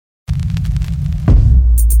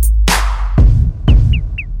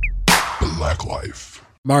black life.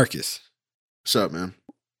 Marcus. What's up, man?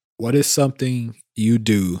 What is something you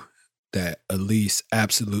do that Elise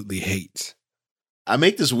absolutely hates? I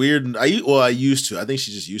make this weird. I used to. I think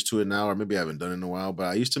she's just used to it now, or maybe I haven't done it in a while. But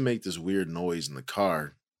I used to make this weird noise in the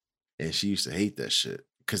car, and she used to hate that shit.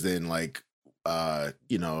 Because then, like, what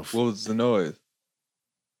was the noise?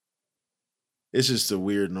 It's just a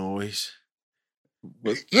weird noise.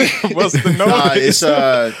 What's the noise?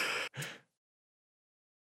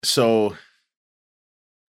 So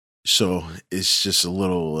it's just a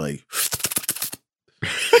little like.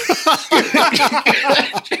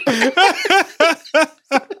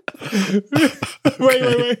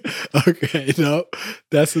 Wait. Okay, no,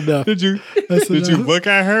 that's enough. Did you look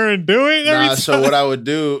at her and do it? Nah, so what I would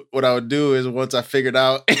do is once I figured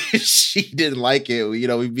out she didn't like it,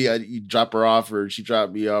 you drop her off or she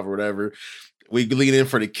dropped me off or whatever. We'd lean in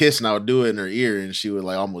for the kiss and I would do it in her ear and she would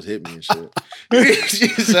like almost hit me and shit.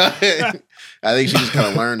 So I think she just kind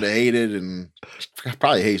of learned to hate it and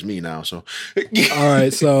probably hates me now. So all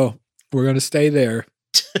right, so we're gonna stay there.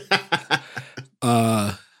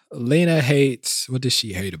 Lena hates. What does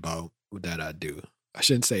she hate about that I do? I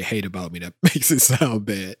shouldn't say hate about me. That makes it sound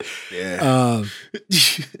bad. Yeah.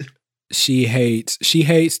 She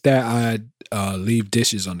hates that I leave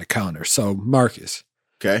dishes on the counter. So Marcus.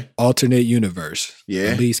 Okay. Alternate universe.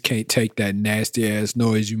 Yeah. Elise can't take that nasty ass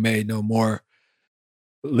noise you made no more.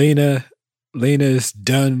 Lena's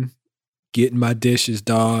done getting my dishes,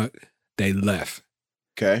 dog. They left.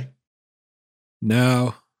 Okay.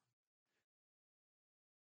 Now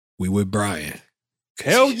we with Bryan.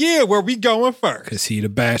 Hell yeah, where we going first? Because he the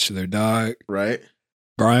bachelor, dog. Right.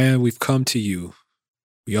 Bryan, we've come to you.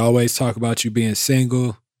 We always talk about you being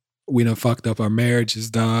single. We done fucked up our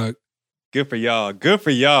marriages, dog. Good for y'all. Good for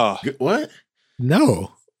y'all. What?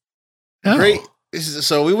 No. Great.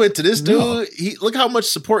 So we went to this dude. Look how much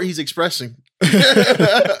support he's expressing.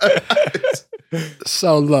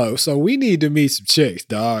 So low. So we need to meet some chicks,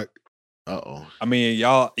 dog. Uh-oh. I mean,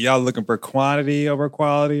 y'all looking for quantity over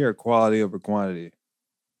quality or quality over quantity?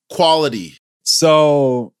 Quality.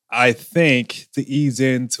 So I think to ease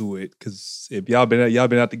into it, because if y'all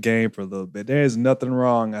been out the game for a little bit, there's nothing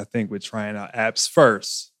wrong, I think, with trying out apps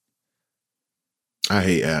first. I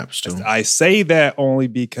hate apps too. I say that only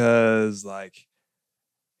because like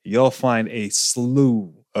you'll find a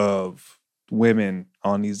slew of women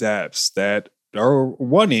on these apps that are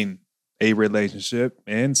wanting a relationship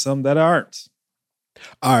and some that aren't.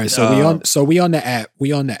 All right, so we on the app.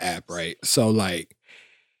 We on the app, right? So like,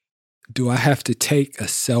 do I have to take a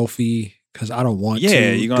selfie? Because I don't want to.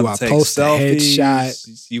 Yeah, you're gonna take post selfies. a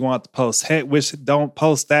headshot? You want to post head? Which don't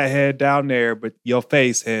post that head down there, but your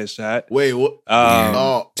face headshot. Wait, what?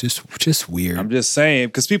 Just weird. I'm just saying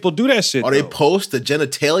because people do that shit. They post the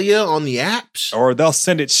genitalia on the apps, or they'll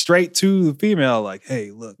send it straight to the female. Like,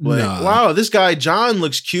 hey, look, wow, this guy John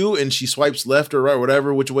looks cute, and she swipes left or right,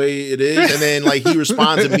 whatever which way it is, and then like he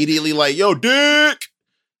responds immediately, like, "Yo, dick."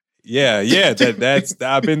 Yeah, that's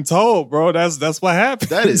I've been told, bro. That's what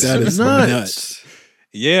happened. That is nuts.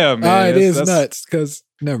 Yeah, man. It is nuts because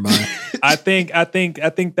never mind. I think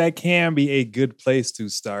that can be a good place to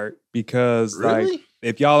start because like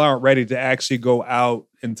if y'all aren't ready to actually go out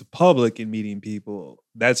into public and meeting people,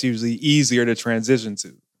 that's usually easier to transition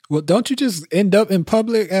to. Well, don't you just end up in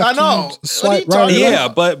public after I know. you swipe right? Yeah,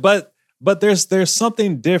 but there's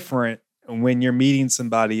something different when you're meeting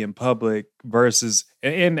somebody in public versus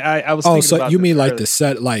and I was thinking so about you mean earlier. like the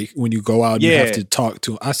set, like when you go out you have to talk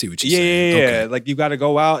to. I see what you're saying. Yeah, Okay. like you got to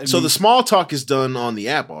go out and So the small talk is done on the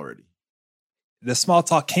app already. The small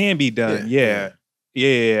talk can be done. Yeah.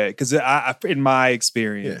 Because I in my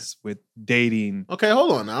experience with dating. Okay,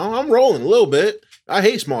 hold on now. I'm rolling a little bit. I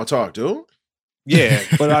hate small talk, dude. Yeah,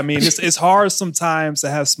 but I mean, it's hard sometimes to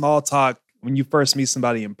have small talk when you first meet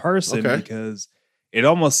somebody in person because it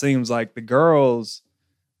almost seems like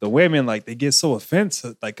the women, like they get so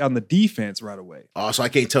offensive, like on the defense right away. Oh, so I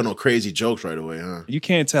can't tell no crazy jokes right away, huh? You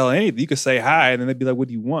can't tell anything. You could say hi and then they'd be like, what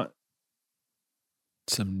do you want?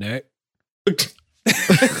 Some neck. But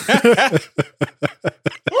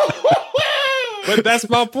that's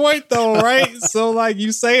my point though, right? So like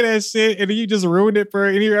you say that shit and then you just ruined it for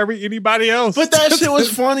anybody else. But that shit was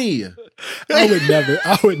funny. I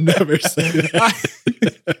would never say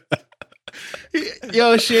that.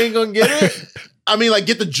 Yo, she ain't gonna get it. I mean, like,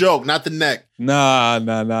 get the joke, not the neck. Nah,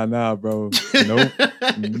 bro. Nope.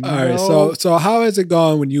 All right, so how has it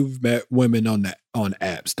gone when you've met women on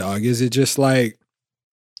apps, dog? Is it just like,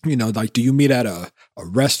 like, do you meet at a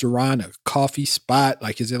restaurant, a coffee spot?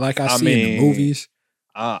 Like, is it like I see in the movies?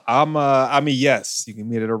 Yes, you can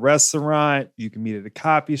meet at a restaurant, you can meet at a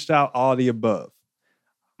coffee shop, all the above.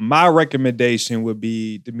 my recommendation would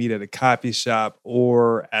be to meet at a coffee shop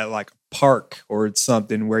or at like a park or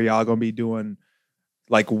something where y'all gonna be doing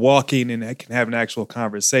like walking and can have an actual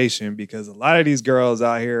conversation, because a lot of these girls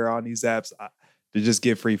out here on these apps, they just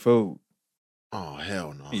get free food. Oh,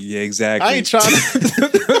 hell no. Yeah, exactly. I ain't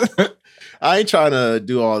trying to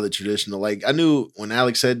do all the traditional. Like, I knew when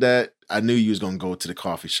Alex said that, I knew you was gonna go to the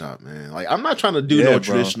coffee shop, man. Like, I'm not trying to do no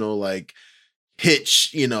traditional like hitch,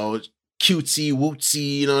 you know, cutesy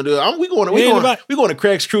wootsy, you know, dude. We going to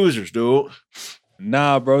Craig's Cruisers, dude.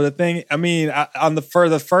 Nah, bro. The thing, I mean, for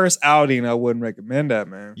the first outing, I wouldn't recommend that,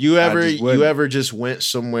 man. You ever just went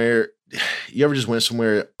somewhere? You ever just went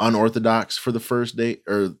somewhere unorthodox for the first date?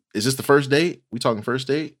 Or is this the first date? We talking first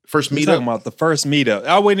date? First meetup? Talking about the first meetup.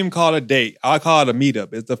 I wouldn't even call it a date. I'll call it a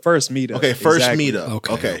meetup. It's the first meetup. Okay, first meetup.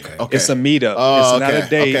 Okay. It's a meetup. Oh, it's not a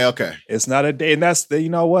date. Okay. It's not a date. And that's you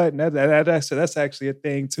know what? That's actually a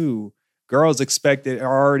thing too. Girls are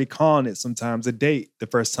already calling it sometimes a date the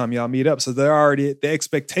first time y'all meet up. So the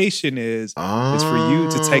expectation is for you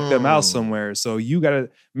to take them out somewhere. So you got to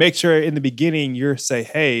make sure in the beginning you're say,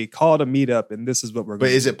 hey, call it a meetup and this is what we're going to do.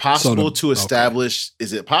 But is it possible to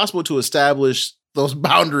establish, those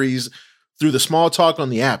boundaries through the small talk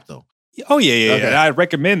on the app though? Oh, yeah. Okay. I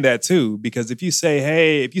recommend that too, because if you say,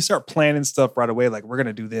 hey, if you start planning stuff right away, like we're going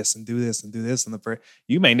to do this and do this and do this,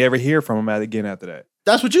 you may never hear from them again after that.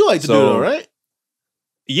 That's what you like to do though, right?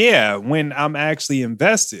 Yeah, when I'm actually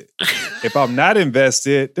invested. If I'm not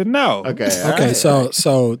invested, then no. Okay.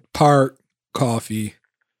 So park, coffee.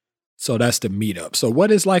 So that's the meetup. So what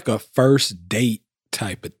is like a first date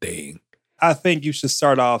type of thing? I think you should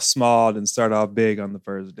start off small and start off big on the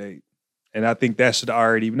first date. And I think that should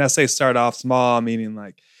already, when I say start off small, meaning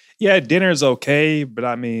like, yeah, dinner's okay, but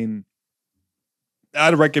I mean,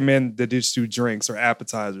 I'd recommend to just do drinks or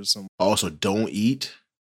appetizers. Also, don't eat.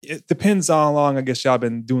 It depends on how long, I guess, y'all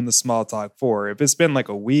been doing the small talk for. If it's been like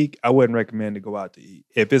a week, I wouldn't recommend to go out to eat.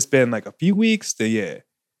 If it's been like a few weeks, then yeah.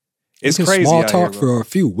 It's crazy. Small talk for a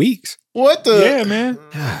few weeks. What the? Yeah, man.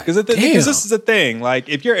 Because this is the thing. Like,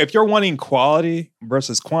 if you're wanting quality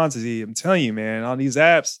versus quantity, I'm telling you, man, on these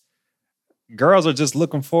apps, girls are just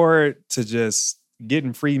looking forward to just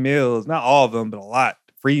getting free meals. Not all of them, but a lot.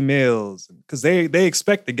 Free meals. Because they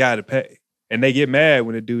expect the guy to pay. And they get mad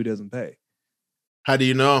when the dude doesn't pay. How do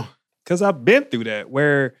you know? Because I've been through that,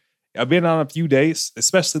 where I've been on a few dates,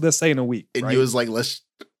 especially, let's say, in a week. And right? he was like,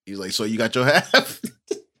 so you got your half?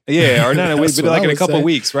 Yeah, or not a week, but like in a couple of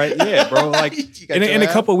weeks, right? Yeah, bro. Like in a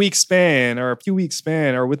couple of weeks span or a few weeks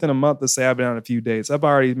span or within a month, let's say I've been on a few dates. I've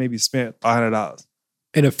already maybe spent $500.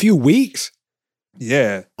 In a few weeks?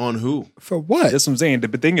 Yeah. On who? For what? That's what I'm saying.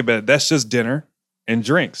 But think about it. That's just dinner and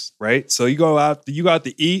drinks, right? So you go out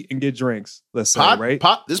to eat and get drinks, let's say, right?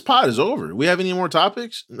 This pod is over. We have any more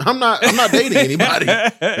topics? I'm not dating anybody.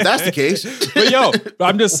 If that's the case. But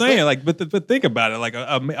I'm just saying, like, but think about it. Like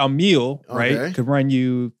a meal, right, could run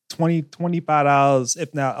you $25,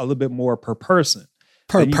 if not a little bit more per person.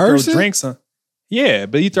 Per person? Drinks on, yeah,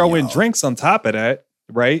 but you throw in drinks on top of that,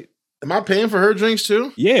 right? Am I paying for her drinks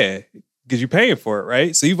too? Yeah. Because you're paying for it,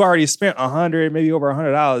 right? So you've already spent $100, maybe over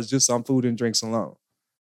 $100 just on food and drinks alone.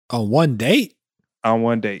 On one date? On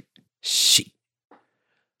one date. Shit.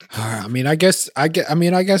 All right. I guess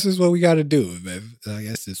it's what we got to do, man. I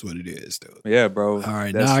guess it's what it is, dude. Yeah, bro. All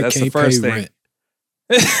right. Now I can't pay rent.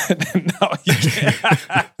 No, you can't.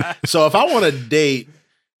 So if I want to date,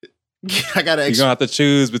 I got to... You're going to have to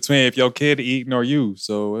choose between if your kid eating or you.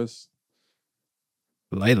 So it's...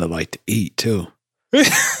 Layla like to eat, too.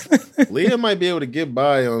 Leah might be able to get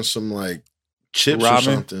by on some like chips or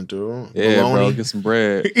something, dude. Yeah, bologna. Bro, get some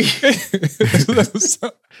bread.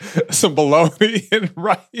 some bologna and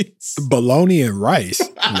rice. Bologna and rice?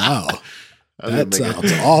 Wow. That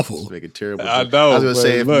sounds awful. Make it terrible. I know. I was going to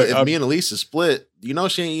say, if me and Elisa split, you know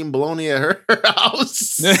she ain't eating bologna at her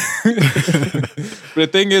house. But the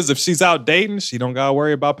thing is, if she's out dating, she don't got to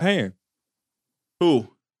worry about paying. Who?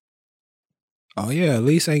 Oh yeah, at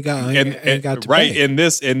least ain't got to right pay. in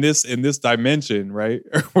this dimension, right,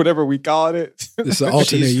 or whatever we call it. It's an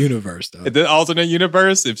alternate universe, though. The alternate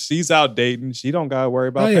universe. If she's out dating, she don't gotta worry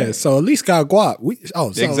about. Oh yeah, so at least got guap.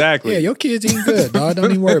 Exactly. Yeah, your kid's eating good, dog.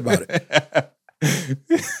 Don't even worry about it.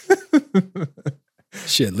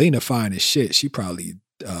 Shit, Lena fine as shit. She probably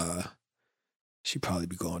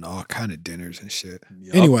be going to all kind of dinners and shit.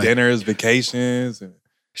 Yeah, anyway, dinners, vacations.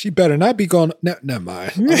 She better not be going. Never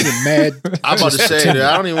mind. I'm getting mad. I'm about to say that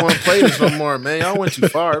I don't even want to play this no more, man. Y'all went too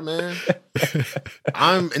far, man.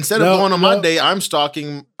 Instead of going on my date, I'm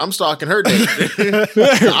stalking her date.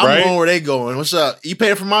 I'm going where they going. What's up? You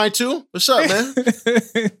paying for mine too? What's up, man?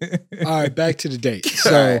 All All right, back to the date.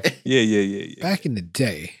 So yeah. Back in the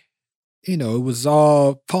day, it was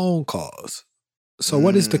all phone calls. So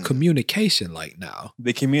what is the communication like now?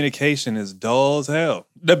 The communication is dull as hell.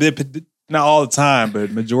 Not all the time,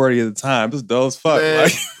 but majority of the time, it's dull as fuck.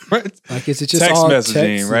 Like is it just text all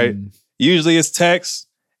messaging, text right? Usually it's text,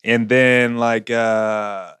 and then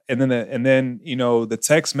the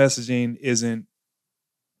text messaging isn't.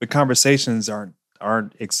 The conversations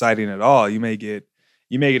aren't exciting at all. You may get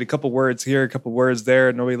a couple words here, a couple words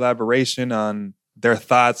there, no elaboration on their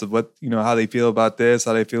thoughts of what how they feel about this,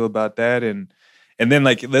 how they feel about that, and then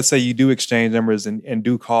like let's say you do exchange numbers and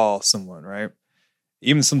do call someone, right?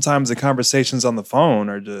 Even sometimes the conversations on the phone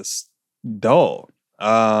are just dull.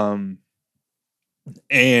 And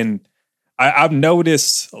I've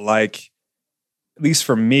noticed, like, at least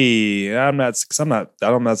for me, I'm not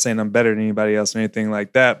saying I'm better than anybody else or anything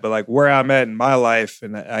like that, but like where I'm at in my life,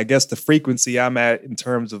 and I guess the frequency I'm at in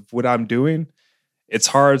terms of what I'm doing, it's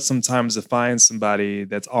hard sometimes to find somebody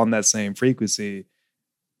that's on that same frequency,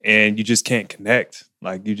 and you just can't connect.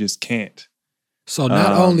 Like you just can't. So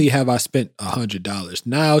not only have I spent $100,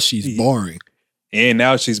 now she's boring. And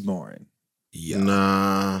now she's boring. Yeah.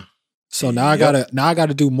 Nah. So now I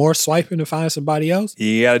gotta do more swiping to find somebody else.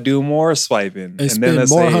 You gotta do more swiping and spend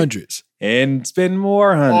more hundreds. And spend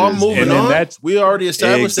more hundreds. Oh, I'm moving on. We already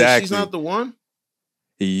established that she's Exactly. not the one.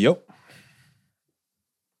 Yep.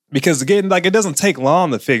 Because again, like it doesn't take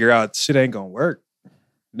long to figure out shit ain't gonna work.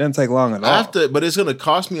 It doesn't take long at all. But it's gonna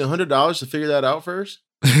cost me $100 to figure that out first.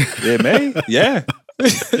 It may, yeah.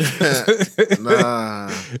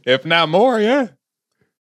 Nah. If not more, yeah.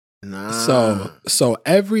 Nah. So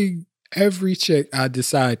every chick I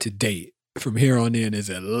decide to date from here on in is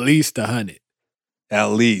at least 100. At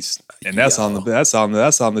least, and that's on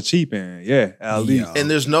the cheap end, yeah. At least, and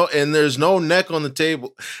there's no neck on the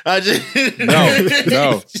table. I just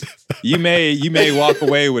no. You may walk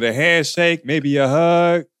away with a handshake, maybe a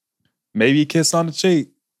hug, maybe a kiss on the cheek.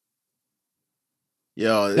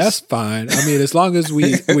 Yo, that's fine. I mean, as long as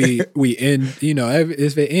we end,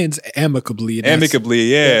 if it ends amicably,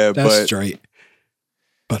 yeah, that's straight.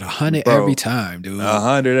 But 100 every time, dude.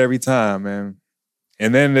 100 every time, man.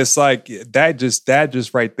 And then it's like that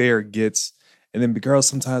just right there gets. And then the girls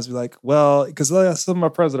sometimes be like, well, because some of my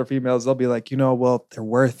friends that are females, they'll be like, well, they're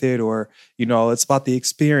worth it, or it's about the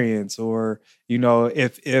experience, or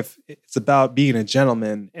if it's about being a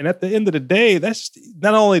gentleman. And at the end of the day, that's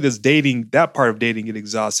not only does that part of dating get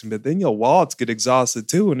exhausting, but then your wallets get exhausted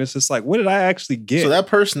too. And it's just like, what did I actually get? So that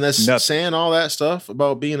person that's saying all that stuff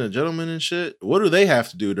about being a gentleman and shit, what do they have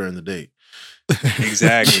to do during the date?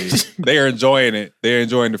 Exactly. They are enjoying it. They're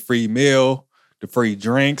enjoying the free meal, the free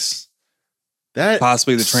drinks. That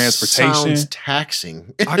possibly the transportation sounds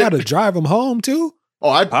taxing. I gotta drive them home too. Oh,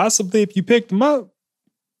 I'd possibly if you picked them up.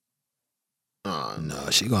 Oh no,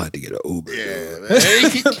 she gonna have to get an Uber. Yeah, man.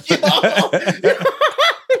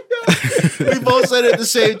 We both said it at the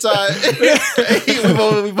same time.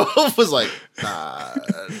 we both was like, nah.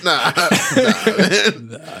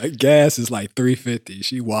 Gas is like $3.50.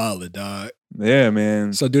 She wildin', dog. Yeah,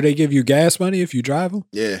 man. So do they give you gas money if you drive them?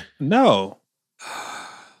 Yeah. No.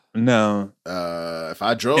 If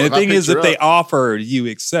I drove, and the thing is, if they offer, you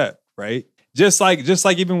accept, right? Just like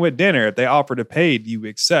even with dinner, if they offer to pay, you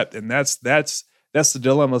accept, and that's the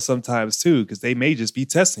dilemma sometimes too, because they may just be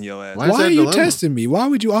testing your ass. Why are you testing me? Why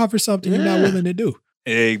would you offer something you're not willing to do?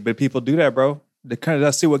 Hey, but people do that, bro. They kind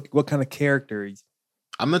of see what kind of character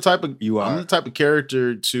I'm the type of you are. I'm the type of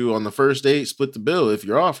character to on the first date split the bill if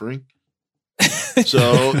you're offering.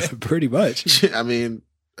 So pretty much. I mean.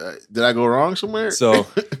 Did I go wrong somewhere? So,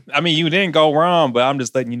 I mean, you didn't go wrong, but I'm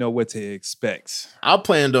just letting you know what to expect. I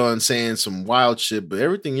planned on saying some wild shit, but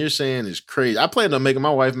everything you're saying is crazy. I planned on making my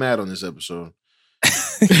wife mad on this episode.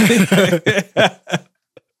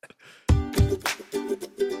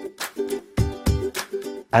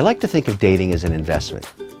 I like to think of dating as an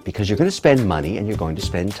investment because you're going to spend money and you're going to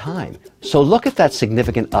spend time. So look at that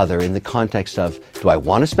significant other in the context of, do I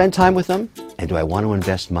want to spend time with them and do I want to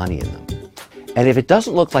invest money in them? And if it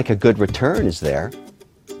doesn't look like a good return is there,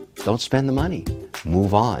 don't spend the money.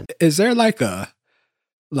 Move on. Is there like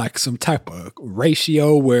some type of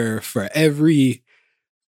ratio where for every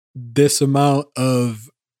this amount of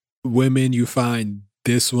women you find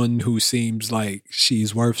this one who seems like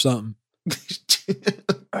she's worth something?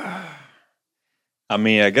 I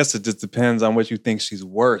mean, I guess it just depends on what you think she's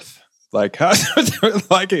worth. Like how,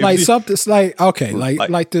 something's like okay,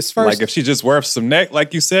 like this first. Like if she's just worth some neck,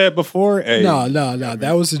 like you said before. Hey, no,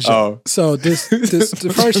 that was a joke. Oh. So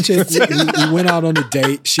the first chick we went out on a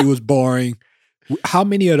date. She was boring. How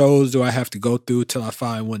many of those do I have to go through till I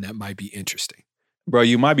find one that might be interesting? Bro,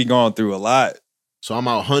 you might be going through a lot. So I'm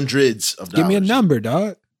out hundreds of dollars. Give me a number,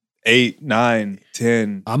 dog. 8, 9,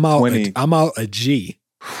 10, I'm out 20. I'm out a G.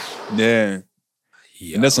 Yeah.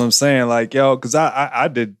 And that's what I'm saying. Like, yo, because I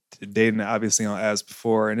did dating obviously on apps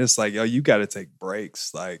before, and it's like, yo, you got to take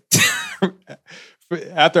breaks. Like,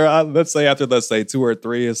 let's say 2 or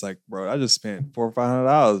 3, it's like, bro, I just spent $400 or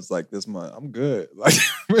 $500 like this month. I'm good. Like,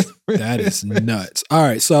 that is nuts. All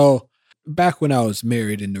right, so back when I was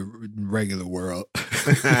married in the regular world,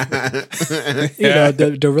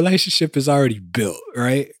 the relationship is already built,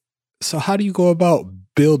 right? So how do you go about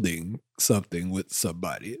building something with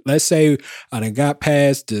somebody? Let's say I done got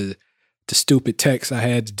past the stupid text I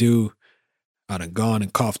had to do. I done gone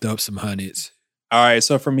and coughed up some hundreds. All right,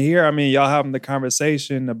 so from here, I mean, y'all having the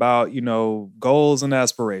conversation about, goals and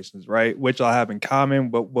aspirations, right? Which y'all have in common,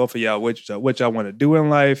 but both of y'all, which y'all want to do in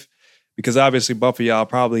life, because obviously both of y'all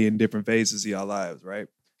probably in different phases of y'all lives, right?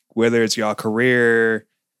 Whether it's y'all career,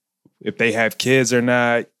 if they have kids or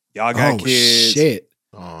not, y'all got kids. Shit.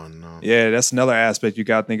 Oh no. Yeah, that's another aspect you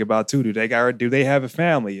got to think about too. Do they have a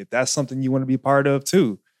family? If that's something you want to be part of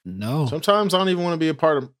too. No. Sometimes I don't even want to be a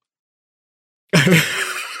part of.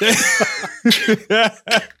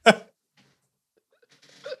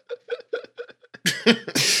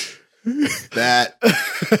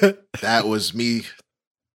 That was me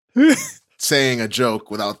saying a joke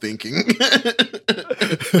without thinking.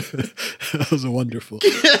 That was wonderful.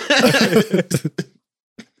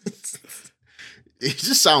 It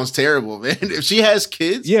just sounds terrible, man. If she has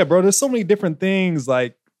kids. Yeah, bro, there's so many different things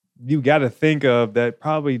like you got to think of that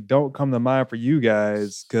probably don't come to mind for you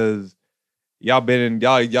guys because y'all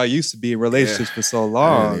used to be in relationships for so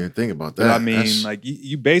long. I didn't even think about that. But I mean, like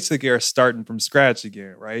you basically are starting from scratch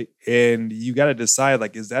again, right? And you got to decide,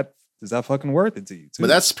 like, is that fucking worth it to you? Too? But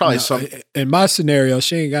that's probably something. In my scenario,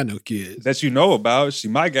 she ain't got no kids. That you know about. She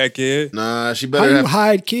might got kids. Nah, she How better you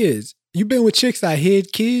hide kids? You been with chicks that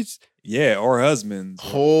hid kids? Yeah, or husbands.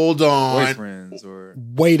 Hold on. Boyfriends or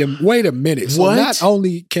Wait a minute. So What? not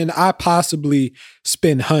only can I possibly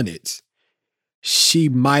spend hundreds, she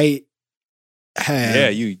might have. yeah,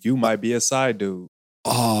 you might be a side dude.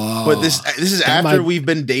 Oh, But this is that after might- we've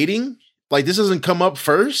been dating? Like this doesn't come up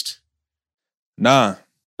first? Nah,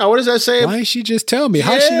 Now what does that say? Why ain't she just tell me?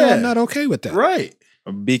 How she know Yeah. I'm not okay with that? Right.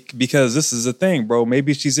 because this is the thing, bro.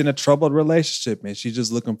 Maybe she's in a troubled relationship and she's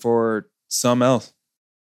just looking for something else.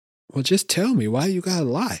 Well, just tell me. Why you gotta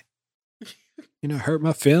lie? Hurt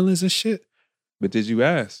my feelings and shit. But did you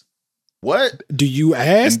ask? What? Do you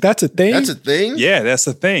ask? That's a thing. That's a thing? Yeah, that's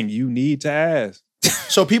the thing. You need to ask.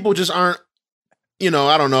 So people just aren't, I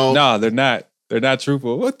don't know. No, they're not. They're not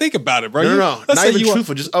truthful. Well, think about it, bro. No. Let's Not say even you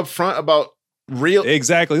truthful, just upfront about real.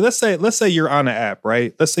 Exactly. Let's say you're on an app,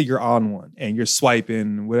 right? Let's say you're on one and you're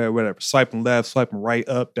swiping, whatever, swiping left, swiping right,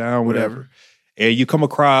 up, down, whatever. And you come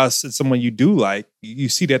across someone you do like, you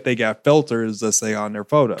see that they got filters, let's say, on their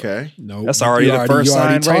photo. Okay. No, That's already the first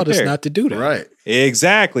sign told right us there. not to do that. Right.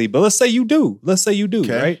 Exactly. But let's say you do.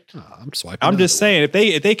 Okay. Right? Oh, I'm swiping. I'm just another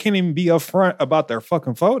saying, if they can't even be upfront about their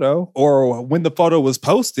fucking photo or when the photo was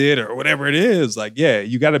posted or whatever it is, like, yeah,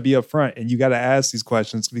 you got to be upfront and you got to ask these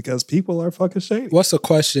questions because people are fucking shady. one. What's a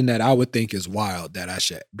question that I would think is wild that I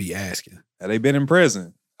should be asking? Have they been in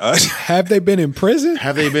prison? Have they been in prison?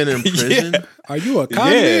 Have they been in prison? Yeah. Are you a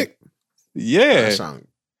convict? Yeah.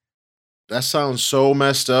 That sounds so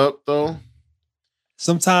messed up though.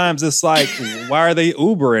 Sometimes it's like, why are they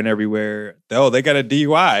Ubering everywhere? Oh, they got a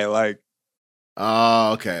DUI. Like,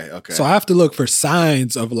 Oh, okay. So I have to look for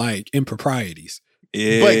signs of like improprieties. But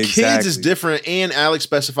kids is exactly. different, and Alex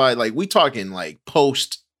specified like we talking like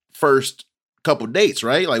post first couple dates,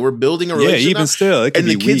 right? Like we're building a Yeah, relationship even now, still, it could and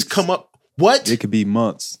be the kids weeks. come up. What? It could be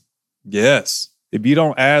months. Yes. If you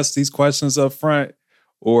don't ask these questions up front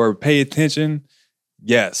or pay attention,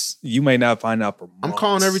 yes, you may not find out for months. I'm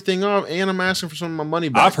calling everything off, and I'm asking for some of my money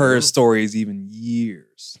back. I've heard bro. stories even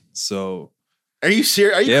years. So Are you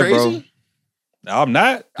serious? Are you yeah, crazy? bro. I'm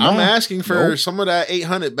not. I'm No. asking for Nope. some of that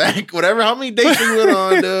 800 back. Whatever. How many dates we went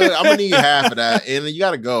on, dude? I'm gonna need half of that, and you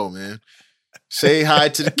gotta go, man. Say hi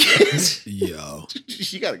to the kids. Yo.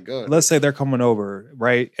 You gotta go. Let's say they're coming over,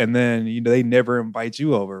 right? And then they never invite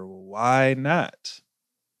you over. Why not?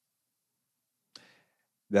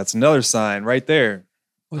 That's another sign right there.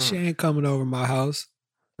 Well, she ain't coming over my house.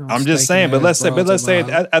 I'm just saying, but let's say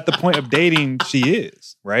at the point of dating, she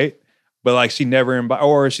is, right? But like she never invite,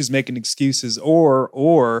 or she's making excuses,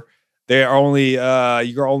 or they're only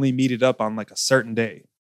you're only meted up on like a certain day.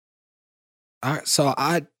 All right, so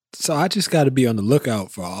I just got to be on the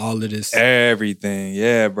lookout for all of this. Everything,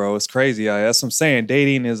 yeah, bro, it's crazy. That's what I'm saying.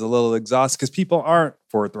 Dating is a little exhausting because people aren't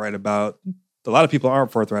forthright about. A lot of people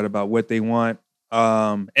aren't forthright about what they want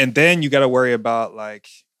And then you got to worry about like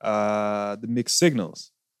the mixed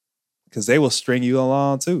signals because they will string you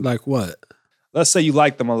along too. Like what? Let's say you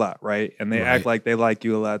like them a lot, right? And they act like they like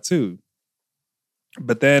you a lot too.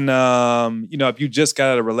 But then, if you just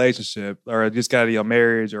got out of a relationship or just got out of your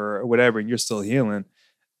marriage or whatever, and you're still healing,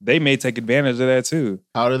 they may take advantage of that too.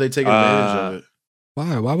 How do they take advantage of it?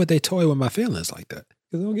 Why? Why would they toy with my feelings like that?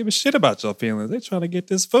 Because they don't give a shit about your feelings. They trying to get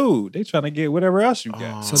this food. They trying to get whatever else you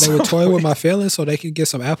got. So they would toy with my feelings so they can get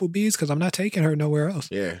some Applebee's because I'm not taking her nowhere else.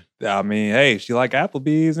 Yeah. I mean, hey, if she like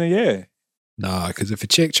Applebee's, then yeah. Nah, because if a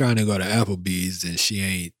chick trying to go to Applebee's, then she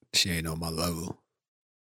ain't on my level.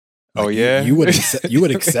 Like, oh yeah, you would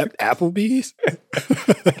accept Applebee's?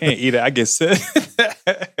 I can't eat it. I get sick.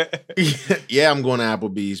 Yeah, I'm going to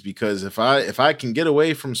Applebee's because if I can get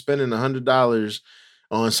away from spending $100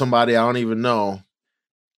 on somebody I don't even know,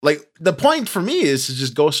 like the point for me is to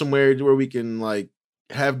just go somewhere where we can like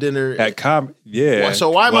have dinner. Yeah. So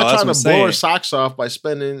why am I trying to blow her socks off by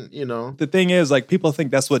spending? The thing is, like, people think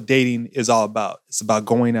that's what dating is all about. It's about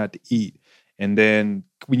going out to eat, and then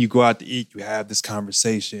when you go out to eat, you have this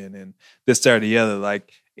conversation and this, that, or the other.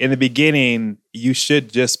 Like in the beginning, you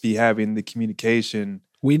should just be having the communication.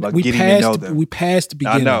 We passed the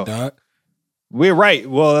beginning, dog. We're right.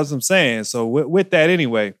 Well, that's what I'm saying. So with that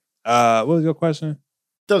anyway, what was your question?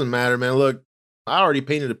 Doesn't matter, man. Look, I already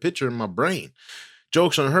painted a picture in my brain.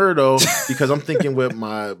 Joke's on her though, because I'm thinking with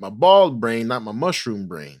my bald brain, not my mushroom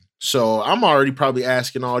brain. So I'm already probably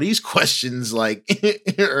asking all these questions like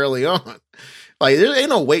early on. Like there ain't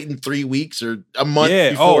no waiting 3 weeks or a month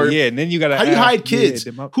before. Oh yeah, and then you gotta. How do you hide kids?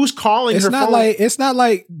 Who's calling her phone? It's not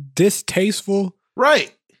like distasteful,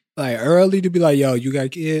 right? Like early to be like, yo, you got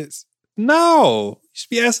kids? No, you should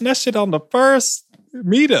be asking that shit on the first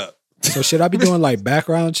meetup. So should I be doing like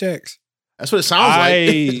background checks? That's what it sounds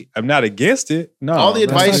like. I'm not against it. No, all the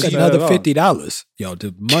advice. Like another $50. Yo,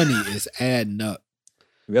 the money is adding up.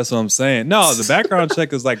 That's what I'm saying. No, the background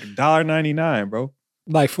check is like $1.99, bro.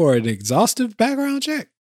 Like for an exhaustive background check?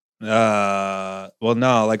 Well,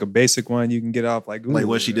 no, like a basic one you can get off like Google. Like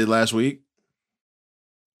what she did last week.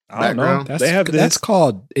 I don't know. That's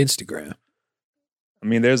called Instagram. I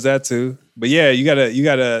mean, there's that too. But yeah, you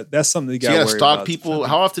gotta. That's something you gotta worry stalk about. people.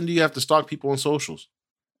 How often do you have to stalk people on socials?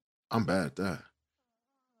 I'm bad at that.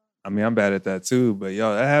 I mean, I'm bad at that too. But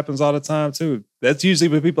yo, that happens all the time too. That's usually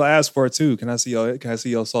what people ask for too. Can I see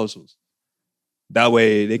your socials? That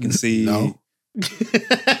way they can see. No.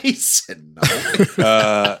 He said no.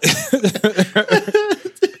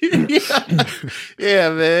 Yeah,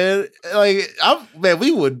 man. Like,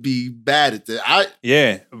 we would be bad at that.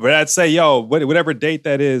 Yeah, but I'd say, yo, whatever date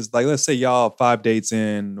that is, like, let's say y'all 5 dates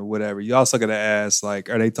in or whatever, you also gotta ask, like,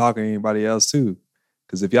 are they talking to anybody else too?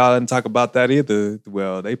 Because if y'all didn't talk about that either,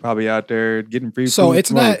 well, they probably out there getting free. So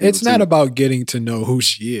it's not about getting to know who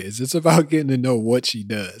she is. It's about getting to know what she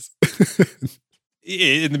does.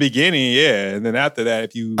 In the beginning, yeah. And then after that,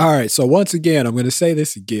 if you... All right, so once again, I'm going to say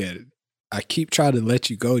this again. I keep trying to let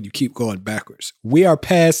you go and you keep going backwards. We are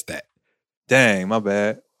past that. Dang, my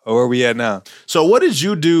bad. Where are we at now? So what did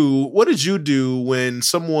you do? What did you do when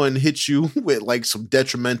someone hit you with like some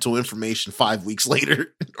detrimental information 5 weeks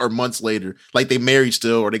later or months later? Like they married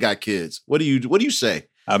still or they got kids? What do you say?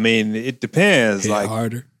 I mean, it depends. Hit like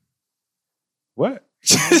harder. What?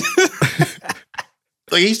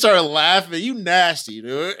 Like he started laughing. You nasty,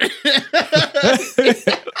 dude.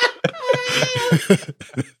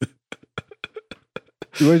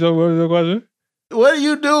 What was your question? What do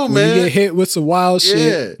you do, man? When you get hit with some wild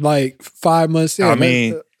shit like 5 months in. I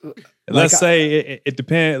mean, let's say it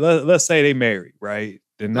depends. Let's say they married, right?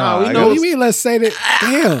 Then what do you mean? Let's say that.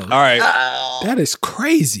 Damn. All right. That is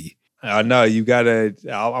crazy. I know you gotta.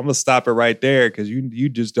 I'm gonna stop it right there because you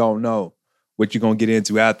just don't know what you're gonna get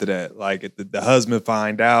into after that. Like if the husband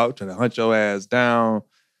find out, trying to hunt your ass down.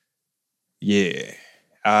 Yeah,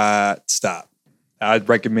 stop. I'd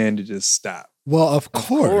recommend to just stop. Well, of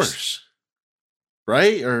course.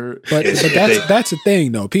 Right? Or but that's the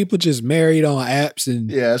thing though. People just married on apps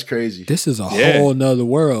and yeah, that's crazy. This is a whole nother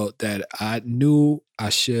world that I knew I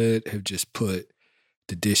should have just put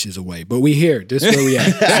the dishes away. But we here. This is where we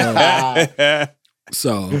at.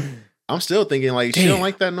 So I'm still thinking like she don't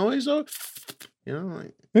like that noise though. You know,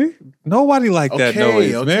 like nobody like that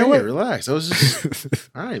noise. Okay, man. Relax. I was just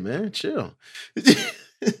all right, man. Chill.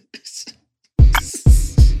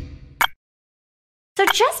 So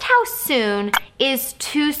just how soon is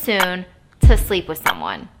too soon to sleep with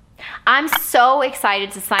someone? I'm so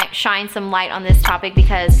excited to shine some light on this topic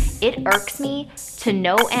because it irks me to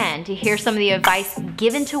no end to hear some of the advice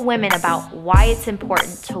given to women about why it's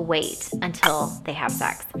important to wait until they have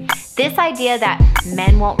sex. This idea that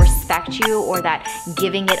men won't respect you or that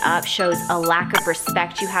giving it up shows a lack of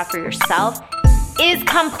respect you have for yourself is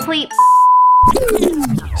complete.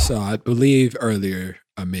 So I believe earlier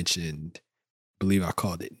I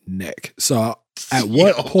called it neck. So at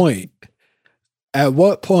what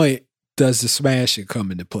point does the smashing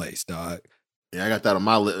come into place, dog? Yeah, I got that on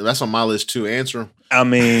my list. That's on my list too. Answer 'em. I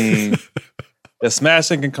mean, the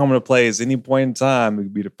smashing can come into place any point in time. It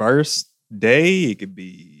could be the first day. It could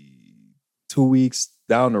be 2 weeks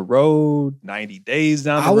down the road, 90 days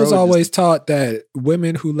down the road. I was always taught that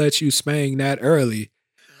women who let you smang that early,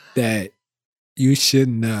 that you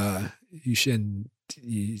shouldn't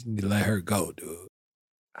let her go, dude.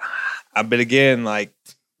 But again, like,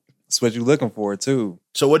 it's what you're looking for too.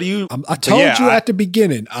 So what do you? I told you at the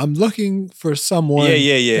beginning, I'm looking for someone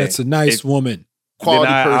that's a nice woman.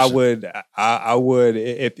 Quality person. I would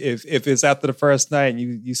if it's after the first night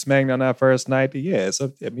and you smanged on that first night, then yeah.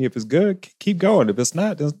 So I mean, if it's good, keep going. If it's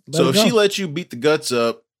not, then let it go. She let you beat the guts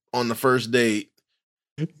up on the first date,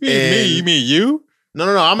 you mean you?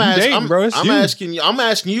 No. I'm asking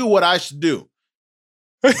you what I should do.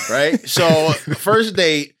 Right. So first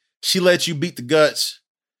date, she let you beat the guts.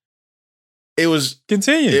 It was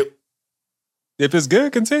continue. If it's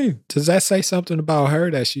good, continue. Does that say something about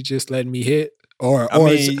her that she just letting me hit? Or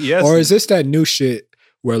is this that new shit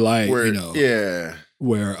where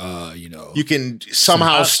you can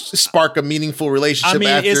somehow spark a meaningful relationship?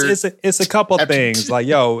 I mean, it's a couple things. Like,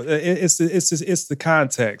 yo, it's the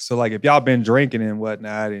context. So, like, if y'all been drinking and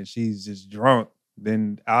whatnot, and she's just drunk,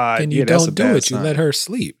 then you don't do it. You let her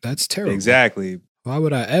sleep. That's terrible. Exactly. Why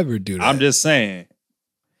would I ever do that? I'm just saying.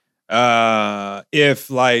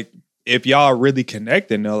 If y'all really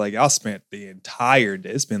connected, like y'all spent the entire day,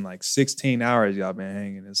 it's been like 16 hours y'all been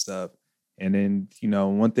hanging and stuff. And then,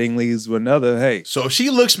 one thing leads to another. Hey. So if she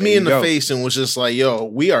looks me in the face and was just like, yo,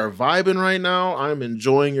 we are vibing right now. I'm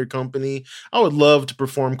enjoying your company. I would love to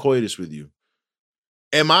perform coitus with you.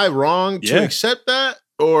 Am I wrong to accept that?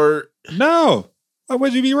 Or no. Why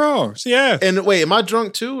would you be wrong? She asked. And wait, am I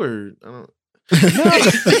drunk too? Or I don't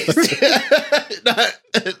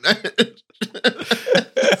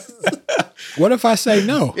What if I say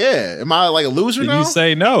no? Yeah. Am I like a loser now? You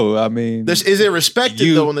say no. I mean, is it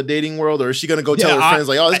respected though in the dating world, or is she going to go tell her friends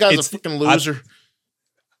like, oh, this guy's a freaking loser?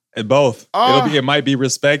 Both. It might be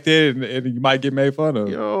respected and you might get made fun of.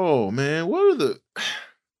 Yo, man, what are the...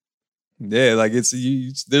 Yeah, like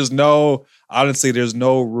there's no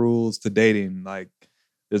rules to dating. Like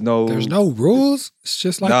there's no rules. It's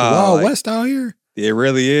just like the Wild West out here. It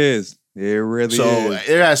really is. It really is. So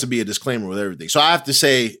there has to be a disclaimer with everything. So I have to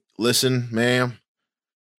say, listen, ma'am,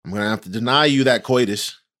 I'm going to have to deny you that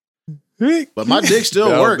coitus. But my dick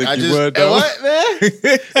still works. I just what,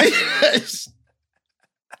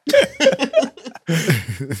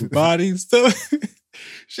 man? Body still.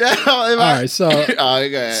 Shout out. All right, so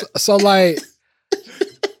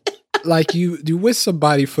like you with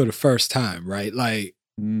somebody for the first time, right? Like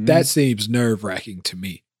that seems nerve-wracking to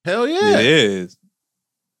me. Hell yeah, it is.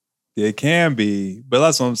 It can be, but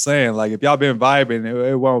that's what I'm saying. Like if y'all been vibing,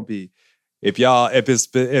 it won't be. If it's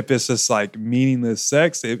just like meaningless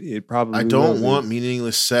sex, it probably. I don't want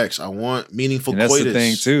meaningless sex. I want meaningful. And that's coitus. the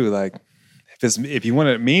thing too. Like if you want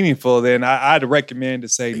it meaningful, then I'd recommend to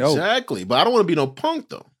say no. Exactly, but I don't want to be no punk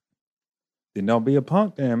though. Then don't be a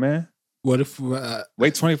punk, then, man. What if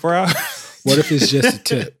wait 24 hours? What if it's just a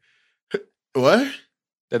tip? What?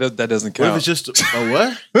 That doesn't count. What if it's just a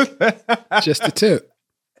what? Just a tip.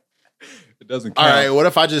 It doesn't count. All right. What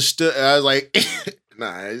if I just stood? I was like, nah.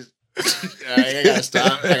 I gotta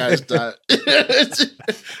stop. I was like,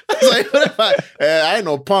 what if I ain't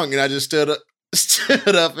no punk, and I just stood up,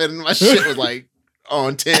 and my shit was like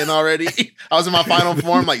on 10 already. I was in my final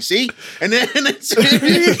form, like, see? And then it's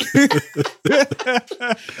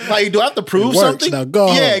like, do I have to prove something? Now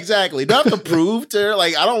go. Yeah, exactly. Do I have to prove to her?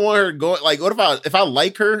 Like, I don't want her going. Like, what if I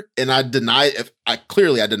like her and I denied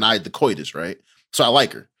the coitus, right? So I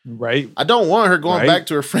like her. Right. I don't want her going back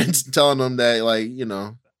to her friends and telling them that, like,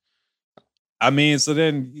 I mean, so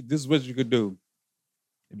then this is what you could do.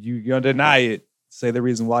 If you're going to deny it, say the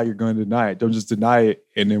reason why you're going to deny it. Don't just deny it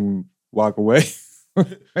and then walk away.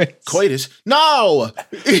 Coitus? No! All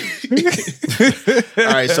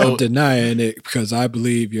right, so I'm denying it because I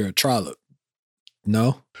believe you're a trollop.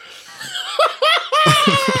 No?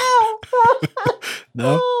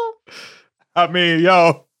 No? I mean,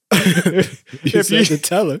 yo. You said to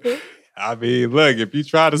tell her. I mean, look, if you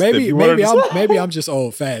try to maybe I'm just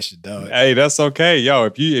old fashioned, though. Hey, that's okay, yo.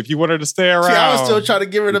 If you want her to stay around, see, I was still trying to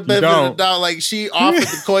give her the benefit of the doubt. Like she offered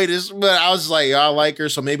the coitus, but I was like, I like her,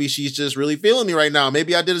 so maybe she's just really feeling me right now.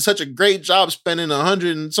 Maybe I did such a great job spending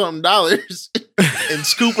 $100 and something and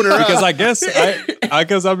scooping her because up. I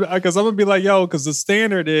guess I'm gonna be like, yo, because the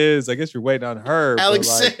standard is, I guess you're waiting on her. Alex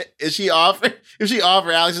said, if she offered,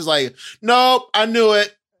 Alex is like, nope, I knew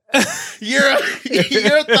it. You're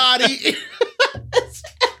a thotty.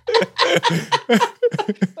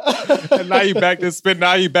 And now you back to spending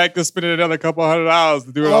another couple $100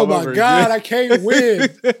 to do it all over. Oh my God, I can't win.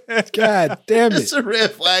 God damn it. It's a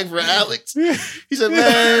red flag for Alex. He said,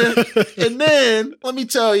 man, and then let me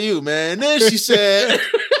tell you, man. And then she said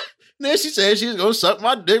she was gonna suck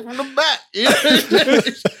my dick from the back.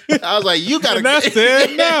 I was like, you gotta go. That's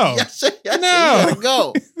it. No. I said, you gotta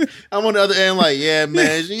go. I'm on the other end, like, yeah,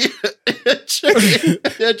 man.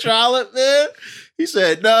 You're trollop, man. He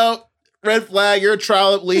said, no, red flag, you're a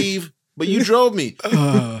trollop, leave. But you drove me.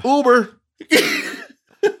 Uber.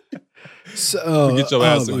 So, get your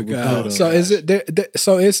ass my God. So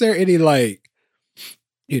is there any like,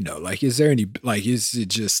 like, is there any, like, is it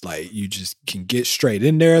just like, you just can get straight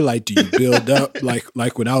in there? Like, do you build up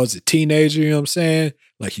like when I was a teenager, you know what I'm saying?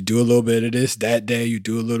 Like you do a little bit of this that day, you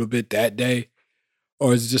do a little bit that day.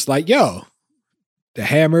 Or is it just like, yo, the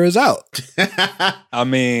hammer is out? I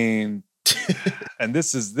mean, and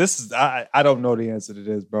this is I don't know the answer to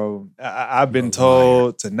this, bro. I've been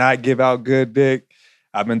told to not give out good dick.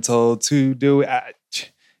 I've been told to do it.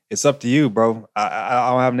 It's up to you, bro. I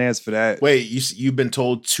don't have an answer for that. Wait, you've been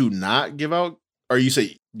told to not give out? Or you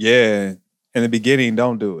say... Yeah. In the beginning,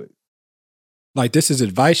 don't do it. Like, this is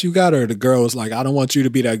advice you got, or the girl was like, I don't want you to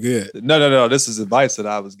be that good? No. This is advice that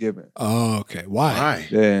I was given. Oh, okay. Why?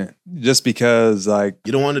 Yeah. Just because, like...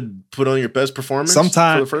 You don't want to put on your best performance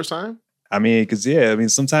sometimes, for the first time? I mean, because,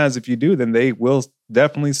 sometimes if you do, then they will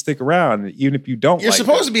definitely stick around, even if you don't. You're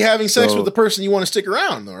supposed to be having sex with the person you want to stick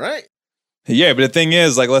around, though, right? Yeah, but the thing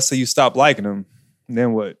is, like, let's say you stop liking them,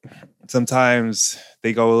 then what? Sometimes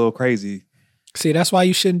they go a little crazy. See, that's why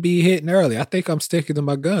you shouldn't be hitting early. I think I'm sticking to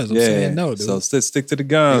my guns. I'm saying no, dude. So stick to the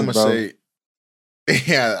guns, I'm bro. say,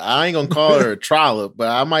 I ain't gonna call her a trollop, but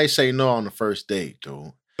I might say no on the first date,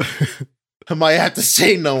 dude. I might have to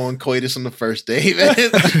say no on coitus on the first date, man.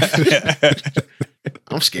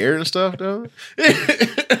 I'm scared and stuff, though.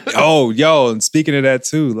 And speaking of that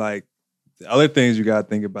too, like, the other things you gotta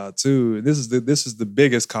think about too. And this is the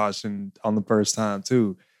biggest caution on the first time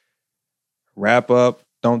too. Wrap up.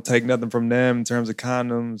 Don't take nothing from them in terms of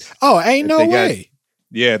condoms. Oh, ain't no way.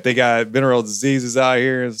 If they got venereal diseases out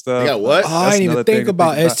here and stuff. They got what? Oh, I didn't even think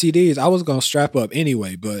about STDs. I was gonna strap up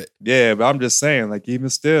anyway, but but I'm just saying, like, even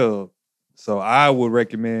still. So I would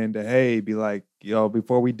recommend that, hey, be like,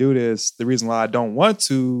 before we do this, the reason why I don't want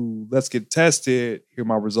to, let's get tested. Here are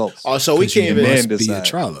my results. Oh, so we can't even be a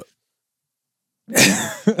trollop.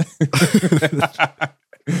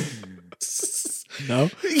 No.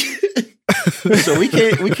 So we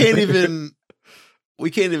can't even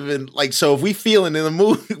like, so if we feeling in the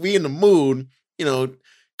mood, a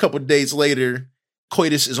couple of days later,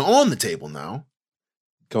 coitus is on the table now.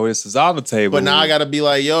 Coitus is on the table. But now I gotta be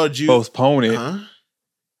like, yo, postpone it. Huh?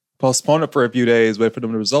 Postpone it for a few days, wait for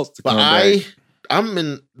them results to come back. I'm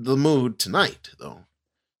in the mood tonight, though.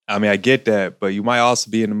 I mean, I get that, but you might also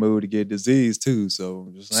be in the mood to get disease too.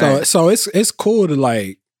 So it's cool to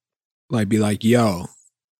like be like, yo,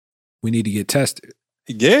 we need to get tested.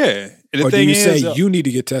 Yeah. And or do you say you need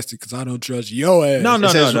to get tested because I don't trust your ass? No.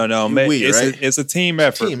 Right? It's a team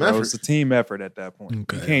effort. It's a team effort at that point.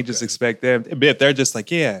 Okay, you can't just expect them. But they're just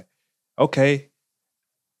like, yeah, okay.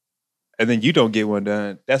 And then you don't get one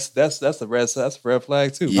done. That's a red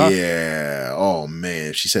flag too. Yeah. Huh? Oh man.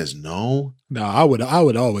 If she says no. No, I would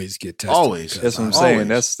always get tested. Always. That's what I'm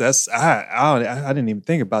saying. I didn't even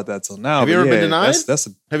think about that till now. Have you ever been denied?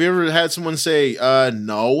 Have you ever had someone say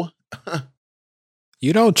no?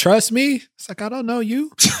 You don't trust me? It's like, I don't know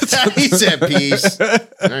you. He said peace. All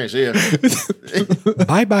right, see ya.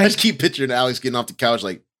 Bye. I just keep picturing Alex getting off the couch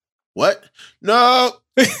like, what? No.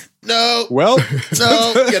 Well,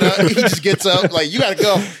 no. He just gets up like, you gotta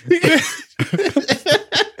go.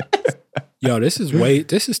 Yo, this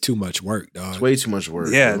is too much work, dog. It's way too much work.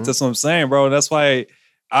 Yeah, that's what I'm saying, bro. That's why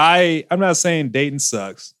I'm not saying dating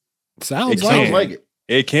sucks. Sounds like it.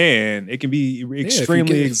 It can. It can be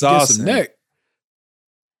extremely exhausting. If you get some neck.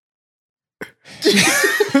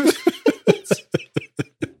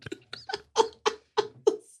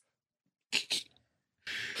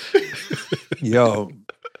 Yo,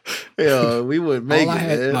 we would make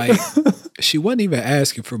it. Like, she wasn't even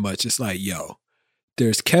asking for much. It's like, yo,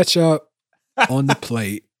 there's ketchup on the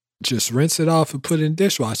plate. Just rinse it off and put it in the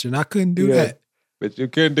dishwasher. And I couldn't do that. But you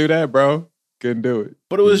couldn't do that, bro. Couldn't do it.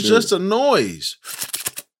 But it was just a noise.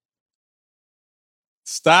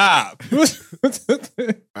 Stop. All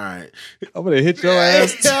right. I'm going to hit your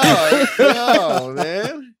ass. Yo,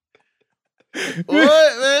 man.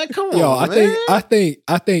 What, man? Come on, man. I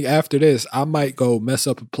think after this, I might go mess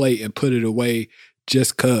up a plate and put it away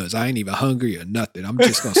just cause I ain't even hungry or nothing. I'm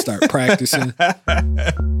just gonna start practicing.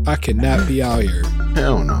 I cannot be out here.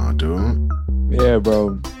 Hell no, dude. Yeah,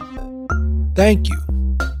 bro. Thank you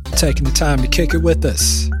for taking the time to kick it with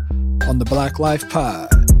us on the Black Life Pod.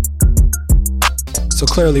 So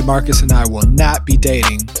clearly Marcus and I will not be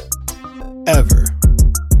dating ever.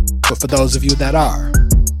 But for those of you that are,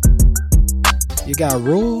 you got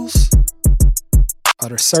rules? Are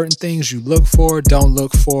there certain things you look for, don't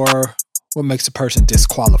look for? What makes a person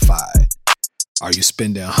disqualified? Are you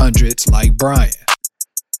spending hundreds like Bryan?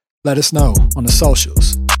 Let us know on the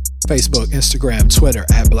socials. Facebook, Instagram, Twitter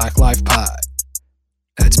at Black Life Pod.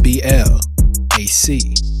 That's BLACLIFEPOD.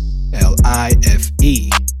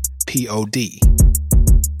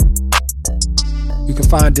 You can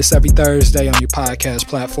find us every Thursday on your podcast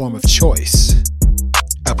platform of choice.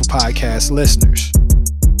 Apple Podcast listeners.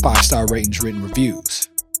 5-star ratings, written reviews.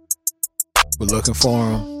 We're looking for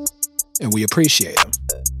them. And we appreciate them.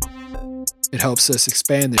 It helps us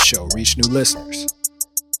expand the show, reach new listeners.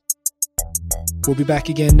 We'll be back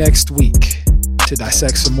again next week to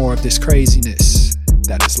dissect some more of this craziness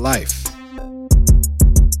that is life.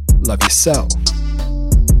 Love yourself.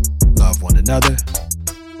 Love one another.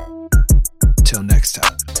 Till next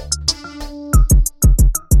time.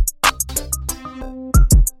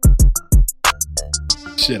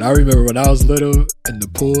 Shit, I remember when I was little in the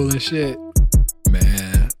pool and shit.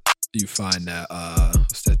 Man, you find that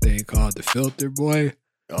what's that thing called? The filter boy.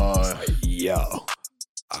 Like, yo,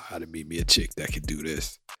 I gotta meet me a chick that can do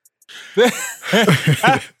this.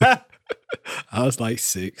 I was like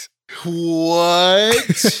 6. What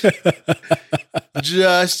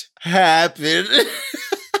just happened?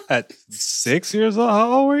 At 6 years old,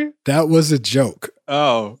 how old were you? That was a joke.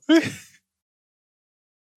 Oh.